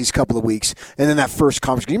past these couple of weeks. And then that first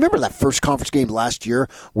conference game. You remember that first conference game last year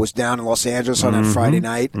was down in Los Angeles on that Friday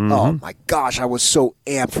night? Mm-hmm. Oh, my gosh, I was so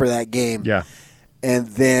amped for that game. Yeah. And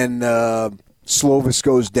then Slovis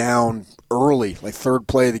goes down early, like third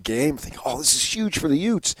play of the game. I think, this is huge for the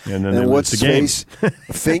Utes. And then what's his face?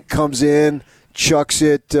 Fink comes in, chucks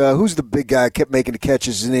it. Who's the big guy? Kept making the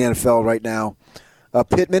catches in the NFL right now.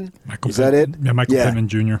 Pittman, is that it? Yeah, Michael Pittman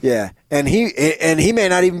Jr. Yeah, and he may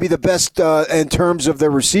not even be the best in terms of their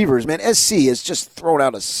receivers. Man, SC has just thrown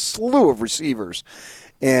out a slew of receivers,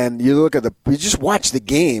 and you just watch the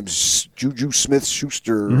games. Juju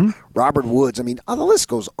Smith-Schuster, Robert Woods. I mean, the list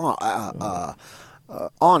goes on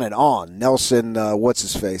and on. Nelson, what's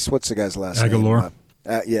his face? What's the guy's last name? Aguilar.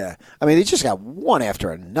 Yeah, I mean, they just got one after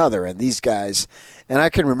another, and these guys. And I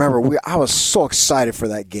can remember I was so excited for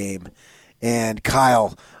that game. And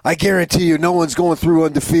Kyle, I guarantee you no one's going through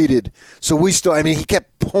undefeated. So he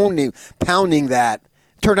kept pounding that.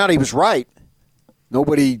 Turned out he was right.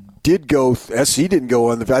 Nobody did go, SC didn't go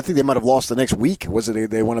undefeated. I think they might have lost the next week.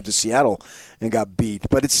 They went up to Seattle and got beat.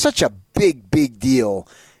 But it's such a big, big deal.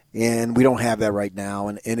 And we don't have that right now.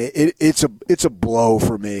 And it's a blow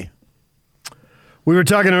for me. We were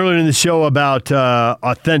talking earlier in the show about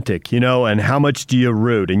authentic, and how much do you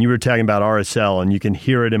root? And you were talking about RSL, and you can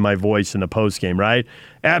hear it in my voice in the postgame, right?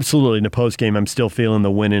 Absolutely, in the postgame, I'm still feeling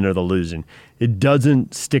the winning or the losing. It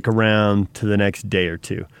doesn't stick around to the next day or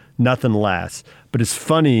two. Nothing lasts. But it's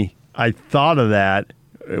funny, I thought of that.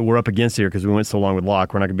 We're up against it here because we went so long with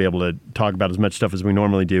Locke. We're not going to be able to talk about as much stuff as we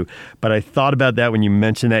normally do. But I thought about that when you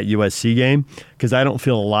mentioned that USC game because I don't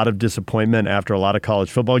feel a lot of disappointment after a lot of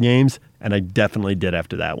college football games, and I definitely did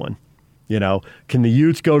after that one. Can the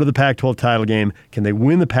Utes go to the Pac-12 title game? Can they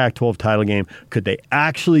win the Pac-12 title game? Could they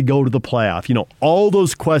actually go to the playoff? All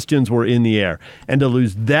those questions were in the air. And to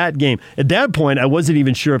lose that game, at that point, I wasn't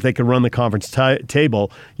even sure if they could run the conference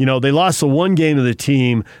table. They lost the one game to the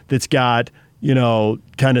team that's got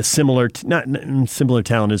kind of similar, not similar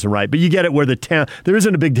talent isn't right, but you get it where there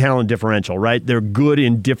isn't a big talent differential, right? They're good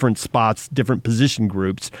in different spots, different position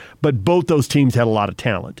groups, but both those teams had a lot of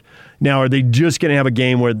talent. Now, are they just going to have a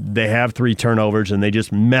game where they have 3 turnovers and they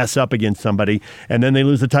just mess up against somebody and then they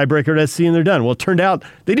lose the tiebreaker at SC and they're done? Well, it turned out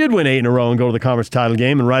they did win 8 in a row and go to the conference title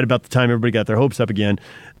game, and right about the time everybody got their hopes up again,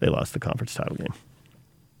 they lost the conference title game.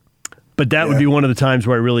 But that would be one of the times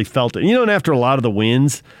where I really felt it. And after a lot of the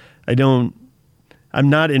wins, I'm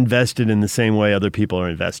not invested in the same way other people are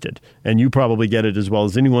invested. And you probably get it as well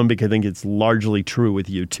as anyone because I think it's largely true with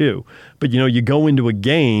you too. But, you go into a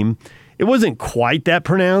game, it wasn't quite that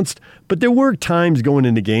pronounced, but there were times going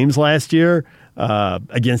into games last year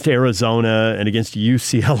against Arizona and against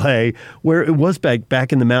UCLA where it was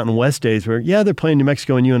back in the Mountain West days where, they're playing New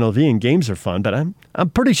Mexico and UNLV and games are fun, but I'm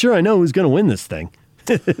pretty sure I know who's going to win this thing.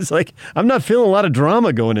 It's like I'm not feeling a lot of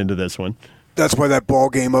drama going into this one. That's why that ball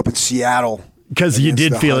game up in Seattle. Because you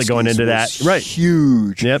did feel it going into that. Right.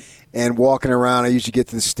 Huge. Yep. And walking around, I used to get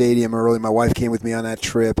to the stadium early. My wife came with me on that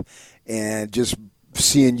trip. And just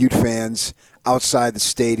seeing Ute fans outside the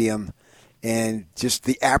stadium and just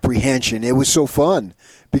the apprehension. It was so fun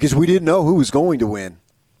because we didn't know who was going to win.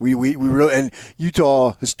 We really, and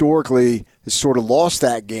Utah historically has sort of lost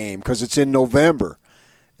that game because it's in November.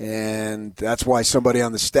 And that's why somebody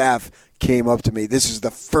on the staff came up to me. This is the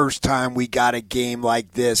first time we got a game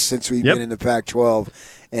like this since we've been in the Pac-12.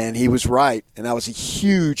 And he was right. And that was a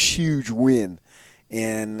huge, huge win.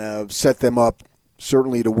 And set them up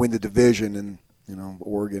certainly to win the division. And,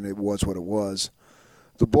 Oregon, it was what it was.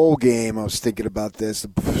 The bowl game, I was thinking about this.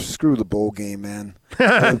 Screw the bowl game, man.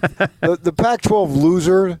 The Pac-12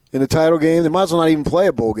 loser in the title game, they might as well not even play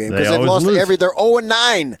a bowl game because they've lost they're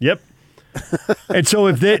 0-9. Yep. And so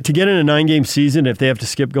to get in a 9-game season, if they have to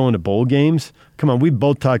skip going to bowl games, come on, we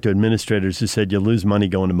both talked to administrators who said you lose money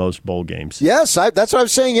going to most bowl games. Yes, that's what I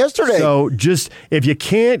was saying yesterday. So just if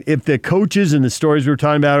the coaches and the stories we were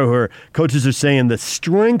talking about, or coaches are saying the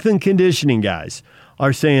strength and conditioning guys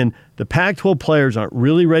are saying the Pac-12 players aren't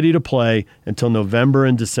really ready to play until November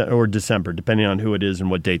and December, depending on who it is and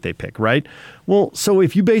what date they pick, right? Well, so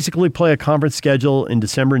if you basically play a conference schedule in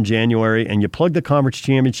December and January and you plug the conference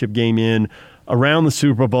championship game in around the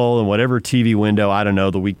Super Bowl and whatever TV window, I don't know,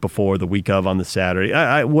 the week before, the week of on the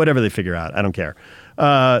Saturday, whatever they figure out, I don't care.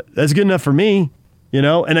 That's good enough for me.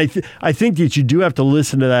 And I think that you do have to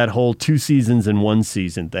listen to that whole 2 seasons in 1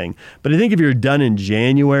 season thing. But I think if you're done in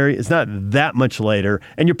January, it's not that much later.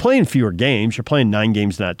 And you're playing fewer games. You're playing 9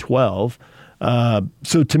 games, not 12.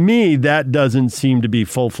 So to me, that doesn't seem to be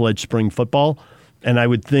full-fledged spring football. And I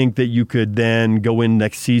would think that you could then go in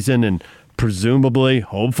next season and presumably,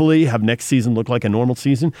 hopefully, have next season look like a normal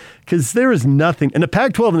season. Because there is nothing. And the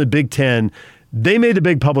Pac-12 and the Big Ten, they made the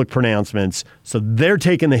big public pronouncements, so they're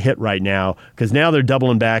taking the hit right now because now they're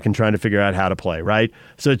doubling back and trying to figure out how to play, right?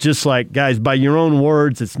 So it's just like, guys, by your own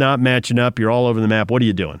words, it's not matching up. You're all over the map. What are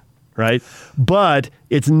you doing, right? But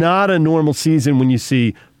it's not a normal season when you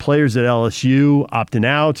see players at LSU opting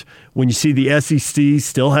out, when you see the SEC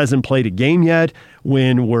still hasn't played a game yet,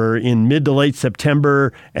 when we're in mid to late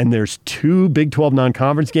September and there's 2 Big 12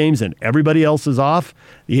 non-conference games and everybody else is off.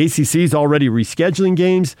 The ACC is already rescheduling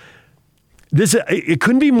games. It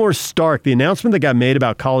couldn't be more stark. The announcement that got made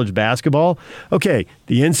about college basketball, okay,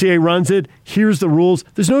 the NCAA runs it. Here's the rules.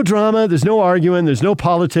 There's no drama. There's no arguing. There's no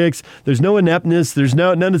politics. There's no ineptness. There's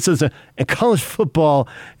none that says, and college football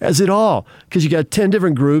has it all because you got 10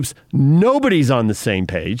 different groups. Nobody's on the same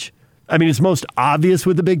page. I mean, it's most obvious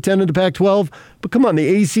with the Big Ten and the Pac-12, but come on,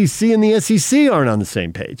 the ACC and the SEC aren't on the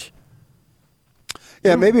same page.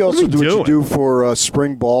 Yeah, maybe also do what you do for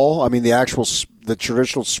spring ball. I mean, the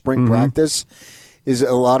traditional spring practice is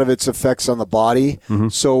a lot of its effects on the body. Mm-hmm.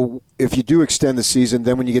 So if you do extend the season,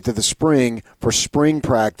 then when you get to the spring, for spring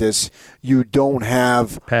practice, you don't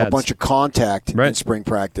have a bunch of contact in spring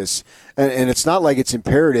practice. And it's not like it's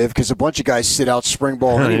imperative because a bunch of guys sit out spring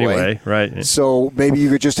ball anyway. Right. So maybe you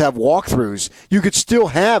could just have walkthroughs. You could still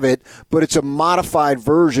have it, but it's a modified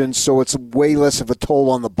version, so it's way less of a toll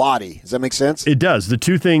on the body. Does that make sense? It does. The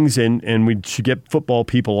 2 things, and we should get football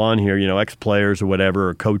people on here, ex-players or whatever,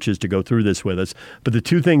 or coaches to go through this with us. But the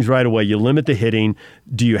 2 things right away, you limit the hitting.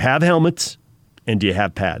 Do you have helmets and do you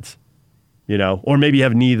have pads? Or maybe you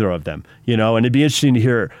have neither of them, and it'd be interesting to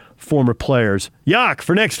hear former players, yuck,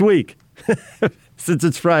 for next week, since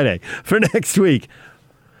it's Friday, for next week.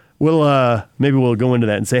 Maybe we'll go into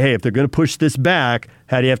that and say, hey, if they're going to push this back,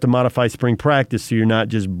 how do you have to modify spring practice so you're not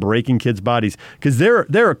just breaking kids' bodies? Because there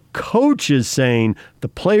are coaches saying the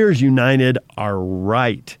Players United are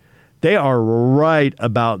right. They are right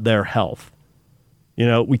about their health.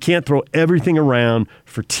 We can't throw everything around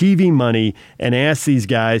for TV money and ask these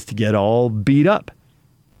guys to get all beat up.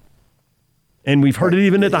 And we've heard it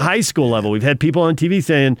even at the high school level. We've had people on TV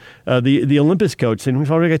saying, the Olympus coach saying,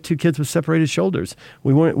 we've already got 2 kids with separated shoulders.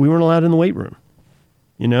 We weren't allowed in the weight room.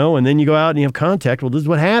 And then you go out and you have contact. Well, this is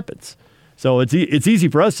what happens. So it's easy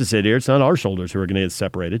for us to sit here. It's not our shoulders who are going to get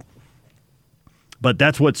separated. But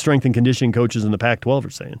that's what strength and conditioning coaches in the Pac-12 are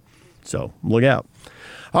saying. So look out.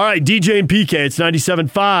 All right, DJ and PK, it's 97.5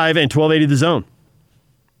 and 1280 The Zone.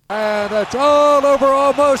 And it's all over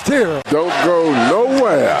almost here. Don't go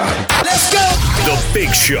nowhere. Let's go. The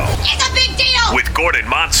Big Show. It's a big deal. With Gordon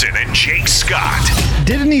Monson and Jake Scott.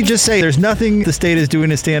 Didn't he just say there's nothing the state is doing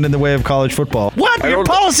to stand in the way of college football? What? Your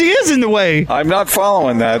policy is in the way. I'm not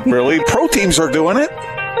following that, really. Pro teams are doing it.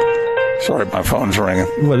 Sorry, my phone's ringing.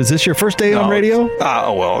 What, is this your first day on radio?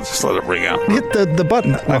 Oh, well, just let it ring out. Hit the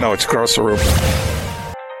button. I know, it's across the room.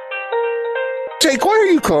 Jake, why are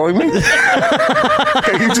you calling me?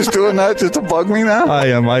 Are you just doing that just to bug me now? I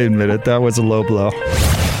am. I admit it. That was a low blow.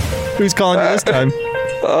 Who's calling you this time?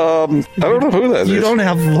 I don't know who that is. You don't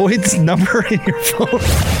have Lloyd's number in your phone?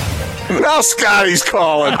 Now Scotty's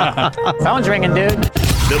calling. Phone's ringing, dude.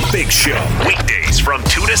 The Big Show, weekdays from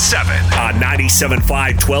 2 to 7 on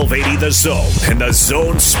 97.5, 1280 The Zone and The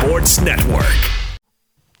Zone Sports Network.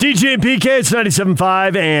 DJ and PK, it's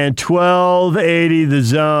 97.5 and 1280 The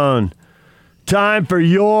Zone. Time for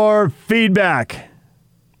your feedback.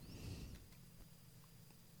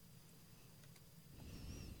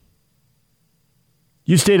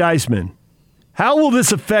 U-State Iceman, how will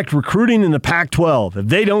this affect recruiting in the Pac-12 if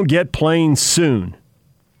they don't get playing soon?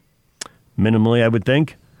 Minimally, I would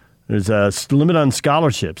think. There's a limit on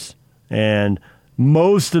scholarships, and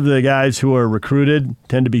most of the guys who are recruited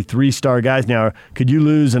tend to be 3-star guys. Now, could you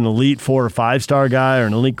lose an elite 4 or 5-star guy or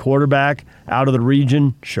an elite quarterback out of the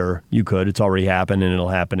region? Sure, you could. It's already happened, and it'll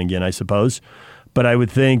happen again, I suppose. But I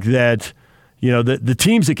would think that, you know, the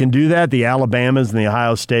teams that can do that, the Alabamas and the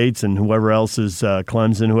Ohio States and whoever else is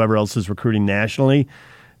Clemson, whoever else is recruiting nationally,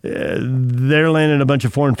 they're landing a bunch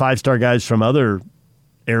of 4 and 5-star guys from other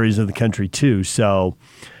areas of the country too. So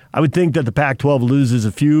I would think that the Pac-12 loses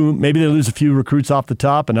a few. Maybe they lose a few recruits off the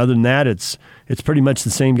top, and other than that, it's pretty much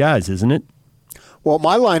the same guys, isn't it? Well,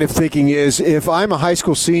 my line of thinking is if I'm a high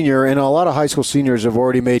school senior, and a lot of high school seniors have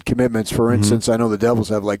already made commitments. For instance, I know the Devils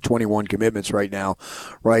have like 21 commitments right now,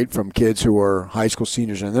 right, from kids who are high school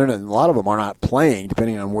seniors. And a lot of them are not playing,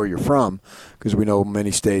 depending on where you're from, because we know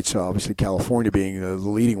many states, obviously California being the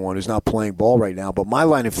leading one, is not playing ball right now. But my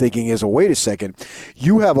line of thinking is, wait a second,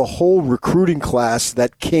 you have a whole recruiting class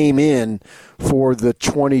that came in for the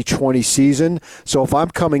 2020 season. So if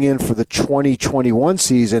I'm coming in for the 2021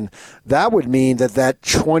 season, that would mean that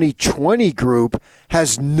 2020 group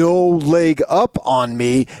has no leg up on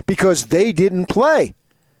me because they didn't play.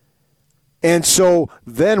 And so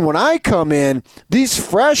then when I come in, these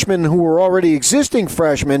freshmen who were already existing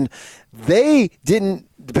freshmen, they didn't,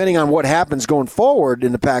 depending on what happens going forward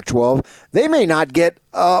in the Pac-12, they may not get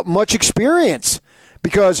much experience.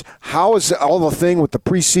 Because how is all the thing with the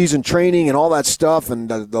preseason training and all that stuff and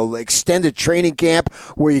the extended training camp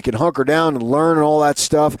where you can hunker down and learn and all that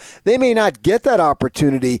stuff, they may not get that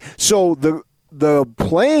opportunity. So the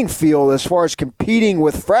playing field as far as competing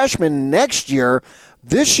with freshmen next year,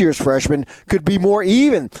 this year's freshmen, could be more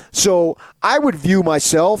even. So I would view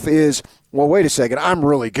myself as, well, wait a second, I'm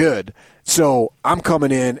really good. So I'm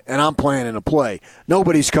coming in and I'm planning to play.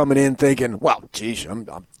 Nobody's coming in thinking, well, geez,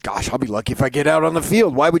 I'll be lucky if I get out on the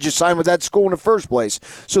field. Why would you sign with that school in the first place?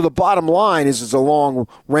 So the bottom line is, it's a long,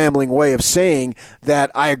 rambling way of saying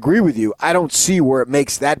that I agree with you. I don't see where it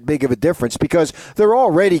makes that big of a difference because they're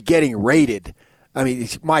already getting rated. I mean,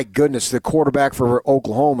 my goodness, the quarterback for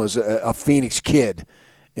Oklahoma is a Phoenix kid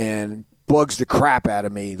and bugs the crap out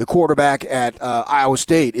of me. The quarterback at Iowa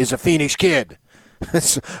State is a Phoenix kid.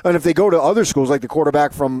 And if they go to other schools, like the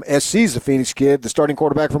quarterback from SC is a Phoenix kid, the starting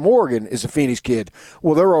quarterback from Oregon is a Phoenix kid.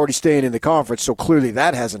 Well, they're already staying in the conference, so clearly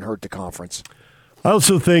that hasn't hurt the conference. I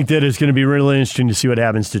also think that it's going to be really interesting to see what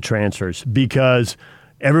happens to transfers because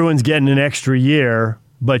everyone's getting an extra year,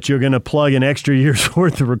 but you're going to plug an extra year's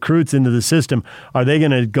worth of recruits into the system. Are they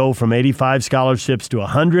going to go from 85 scholarships to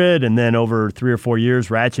 100 and then over 3 or 4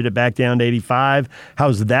 years ratchet it back down to 85?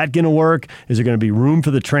 How's that going to work? Is there going to be room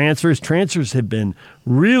for the transfers? Transfers have been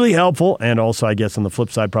really helpful and also, I guess, on the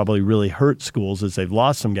flip side, probably really hurt schools as they've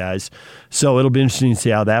lost some guys. So it'll be interesting to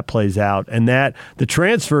see how that plays out. And that the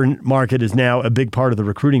transfer market is now a big part of the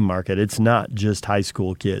recruiting market. It's not just high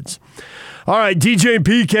school kids. All right, DJ and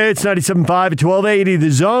PK, it's 97.5 at 1280 The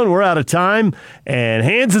Zone. We're out of time. And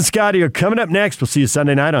Hans and Scotty are coming up next. We'll see you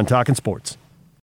Sunday night on Talking Sports.